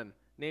one woman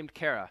named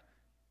Kara.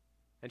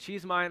 And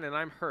she's mine and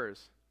I'm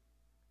hers.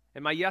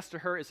 And my yes to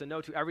her is a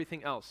no to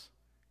everything else.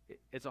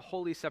 It's a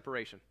holy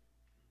separation.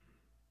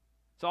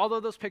 So although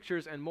those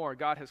pictures and more,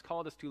 God has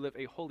called us to live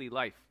a holy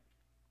life.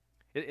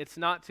 It's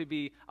not to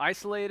be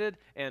isolated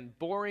and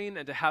boring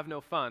and to have no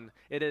fun.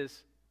 It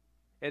is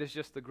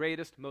just the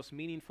greatest, most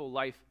meaningful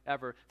life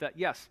ever that,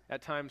 yes,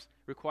 at times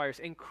requires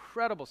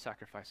incredible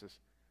sacrifices,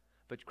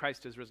 but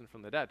Christ has risen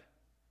from the dead.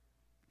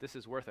 This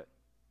is worth it.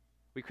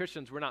 We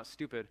Christians, we're not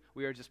stupid.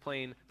 We are just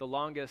playing the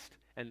longest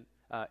and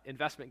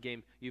investment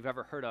game you've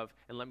ever heard of,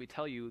 and let me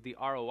tell you, the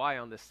ROI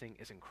on this thing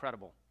is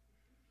incredible.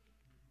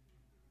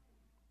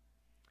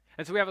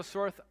 And so we have a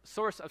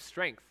source of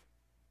strength.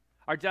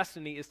 Our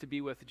destiny is to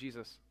be with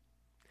Jesus.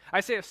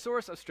 I say a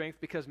source of strength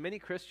because many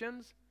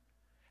Christians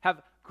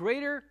have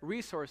greater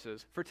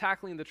resources for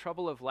tackling the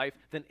trouble of life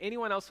than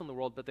anyone else in the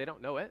world, but they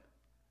don't know it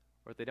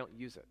or they don't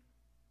use it.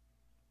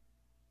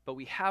 But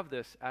we have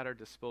this at our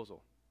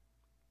disposal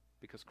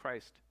because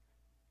Christ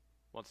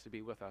wants to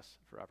be with us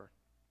forever.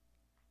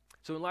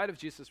 So in light of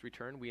Jesus'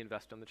 return, we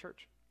invest in the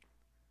church.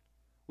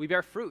 We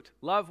bear fruit,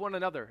 love one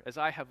another as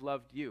I have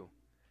loved you.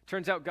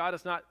 Turns out God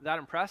is not that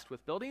impressed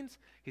with buildings.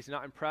 He's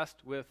not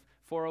impressed with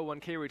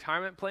 401k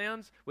retirement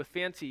plans, with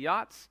fancy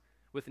yachts,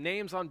 with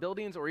names on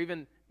buildings, or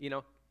even,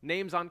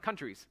 names on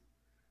countries.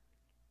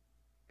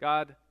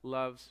 God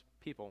loves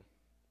people,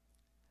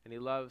 and he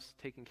loves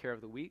taking care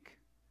of the weak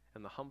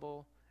and the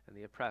humble and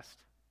the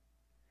oppressed.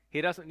 He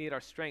doesn't need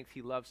our strength.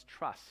 He loves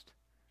trust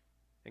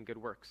and good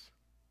works.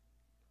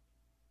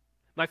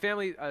 My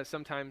family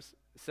sometimes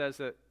says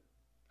that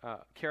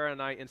Kara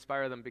and I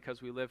inspire them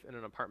because we live in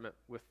an apartment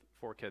with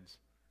 4 kids.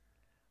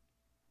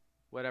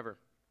 Whatever.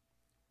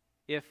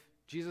 If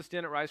Jesus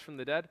didn't rise from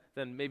the dead,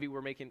 then maybe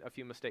we're making a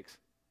few mistakes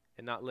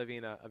and not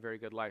living a very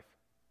good life.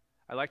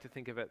 I like to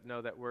think of it,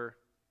 know that we're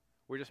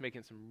just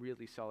making some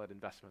really solid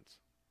investments.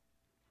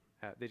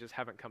 They just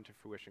haven't come to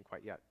fruition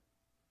quite yet.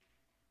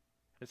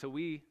 And so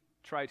we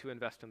try to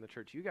invest in the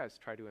church. You guys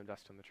try to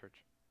invest in the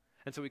church.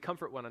 And so we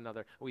comfort one another,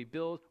 and we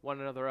build one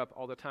another up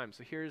all the time.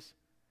 So here's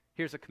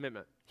a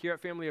commitment. Here at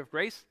Family of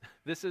Grace,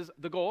 this is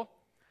the goal.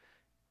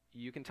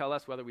 You can tell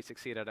us whether we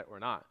succeed at it or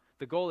not.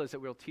 The goal is that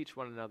we'll teach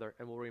one another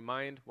and we'll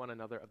remind one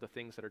another of the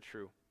things that are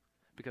true,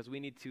 because we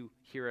need to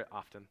hear it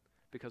often,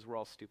 because we're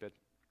all stupid.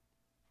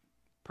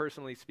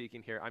 Personally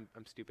speaking here,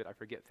 I'm stupid. I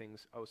forget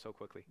things so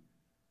quickly.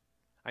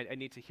 I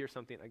need to hear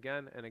something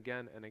again and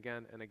again and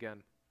again and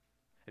again.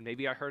 And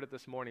maybe I heard it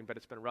this morning, but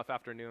it's been a rough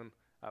afternoon.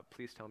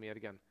 Please tell me it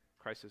again.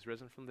 Christ is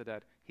risen from the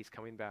dead. He's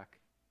coming back.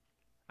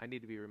 I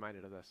need to be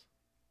reminded of this.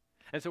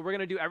 And so we're going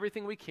to do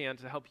everything we can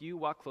to help you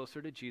walk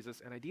closer to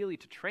Jesus, and ideally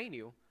to train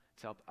you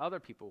to help other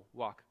people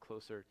walk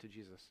closer to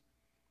Jesus.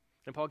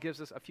 And Paul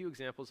gives us a few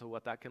examples of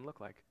what that can look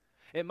like.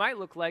 It might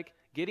look like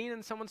getting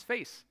in someone's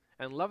face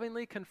and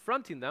lovingly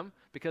confronting them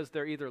because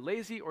they're either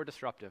lazy or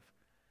disruptive,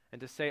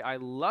 and to say, I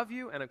love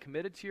you and I'm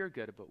committed to your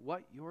good, but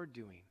what you're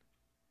doing,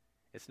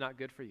 it's not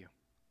good for you,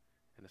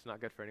 and it's not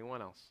good for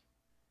anyone else,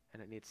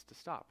 and it needs to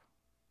stop.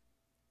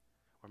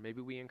 Or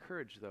maybe we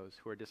encourage those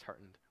who are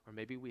disheartened, or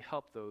maybe we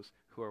help those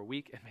who are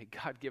weak, and may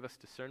God give us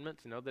discernment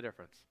to know the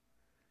difference.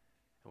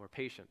 And we're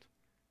patient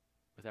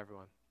with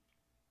everyone.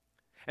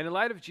 And in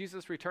light of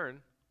Jesus' return,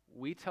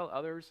 we tell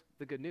others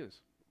the good news.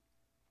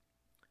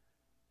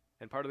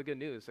 And part of the good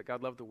news that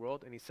God loved the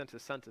world and he sent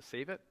his son to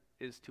save it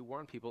is to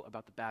warn people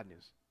about the bad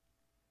news.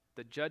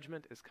 The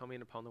judgment is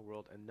coming upon the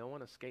world, and no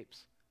one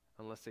escapes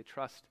unless they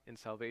trust in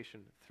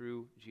salvation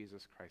through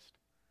Jesus Christ.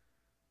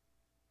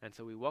 And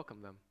so we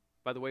welcome them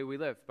by the way we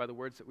live, by the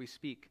words that we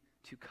speak,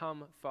 to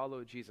come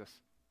follow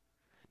Jesus.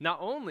 Not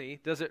only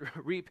does it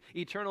reap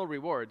eternal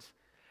rewards,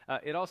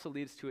 it also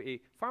leads to a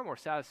far more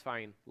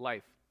satisfying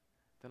life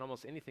than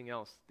almost anything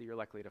else that you're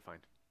likely to find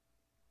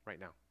right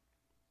now.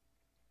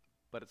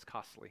 But it's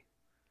costly.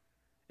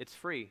 It's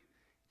free.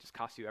 It just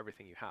costs you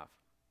everything you have.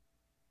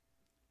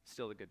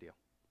 Still a good deal.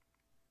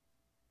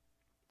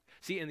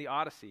 See, in the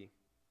Odyssey,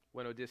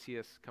 when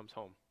Odysseus comes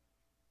home,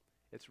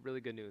 it's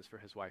really good news for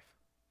his wife,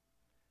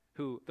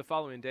 who the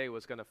following day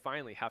was going to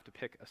finally have to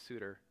pick a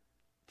suitor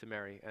to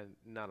marry, and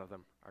none of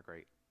them are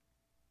great.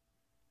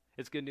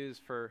 It's good news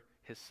for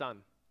his son,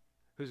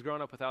 who's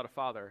grown up without a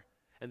father,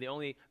 and the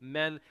only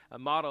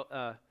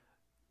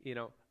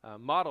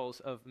models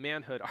of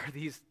manhood are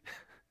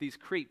these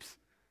creeps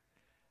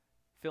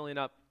filling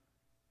up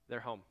their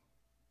home.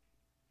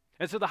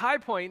 And so the high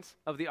point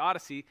of the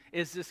Odyssey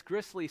is this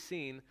grisly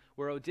scene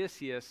where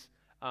Odysseus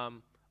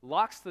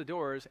locks the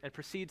doors and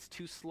proceeds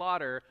to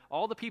slaughter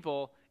all the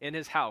people in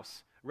his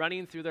house,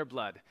 running through their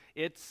blood.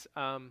 It's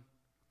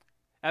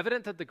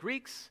evident that the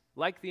Greeks,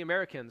 like the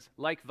Americans,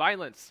 like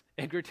violence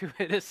and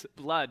gratuitous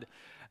blood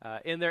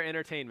in their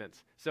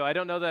entertainment. So I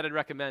don't know that I'd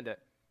recommend it.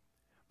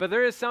 But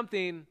there is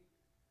something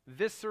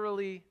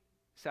viscerally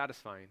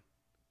satisfying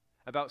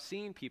about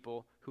seeing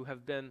people who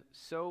have been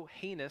so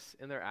heinous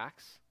in their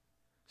acts,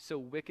 so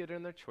wicked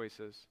in their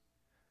choices,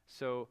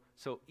 so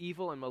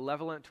evil and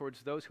malevolent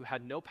towards those who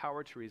had no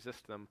power to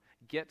resist them,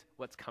 get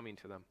what's coming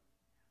to them.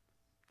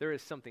 There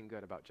is something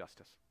good about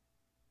justice.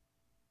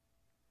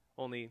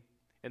 Only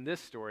in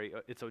this story,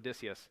 it's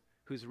Odysseus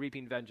who's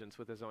reaping vengeance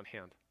with his own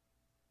hand.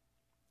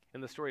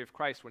 In the story of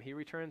Christ, when he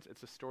returns,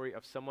 it's a story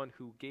of someone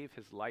who gave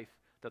his life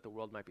that the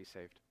world might be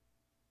saved,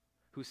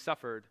 who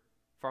suffered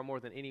far more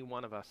than any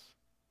one of us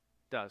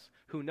does,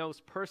 who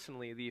knows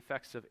personally the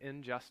effects of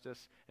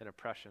injustice and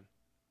oppression,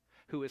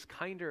 who is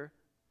kinder,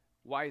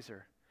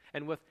 wiser,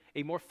 and with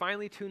a more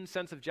finely tuned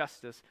sense of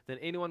justice than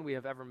anyone we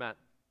have ever met.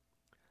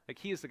 Like,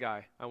 he is the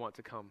guy I want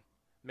to come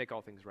make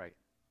all things right.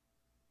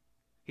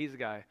 He's the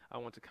guy I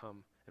want to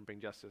come and bring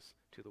justice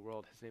to the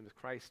world. His name is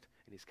Christ,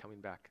 and he's coming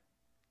back.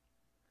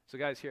 So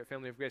guys, here at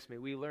Family of Grace, may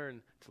we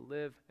learn to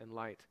live in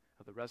light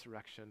of the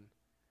resurrection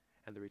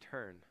and the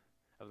return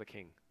of the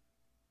King.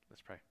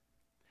 Let's pray.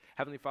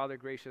 Heavenly Father,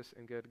 gracious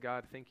and good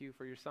God, thank you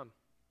for your Son.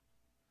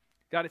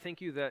 God, I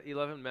thank you that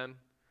 11 men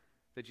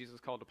that Jesus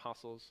called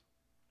apostles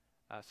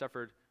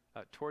suffered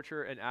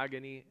torture and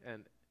agony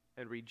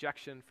and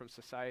rejection from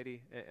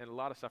society and a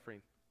lot of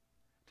suffering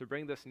to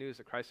bring this news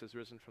that Christ has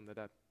risen from the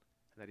dead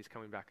and that he's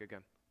coming back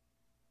again.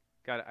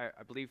 God,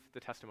 I believe the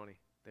testimony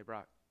they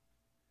brought.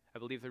 I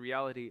believe the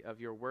reality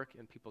of your work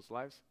in people's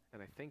lives,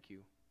 and I thank you.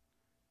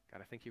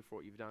 God, I thank you for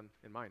what you've done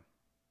in mine.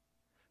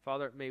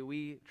 Father, may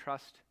we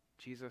trust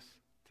Jesus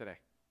today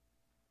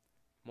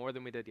more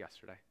than we did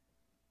yesterday.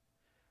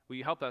 Will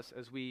you help us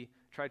as we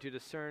try to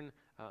discern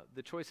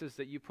the choices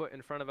that you put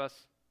in front of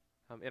us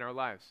in our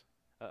lives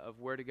of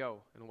where to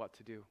go and what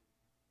to do,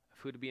 of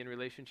who to be in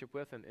relationship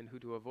with and who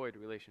to avoid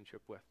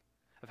relationship with,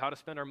 of how to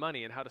spend our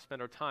money and how to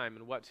spend our time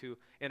and what to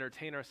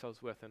entertain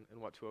ourselves with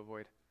and what to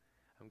avoid.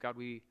 God,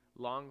 we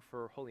long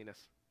for holiness.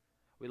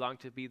 We long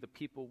to be the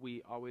people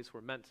we always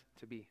were meant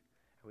to be.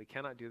 And we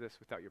cannot do this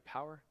without your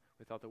power,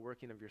 without the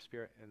working of your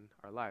Spirit in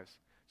our lives.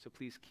 So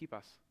please keep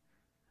us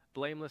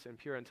blameless and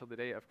pure until the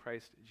day of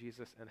Christ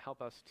Jesus, and help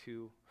us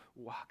to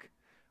walk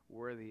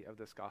worthy of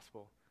this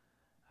gospel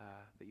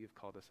that you've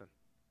called us in.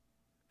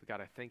 But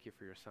God, I thank you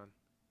for your Son,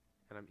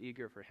 and I'm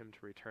eager for him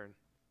to return.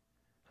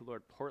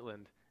 Lord,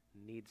 Portland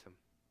needs him.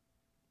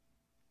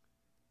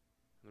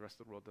 And the rest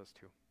of the world does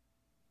too.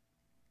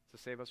 So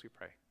save us, we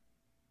pray.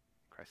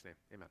 In Christ's name,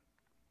 amen.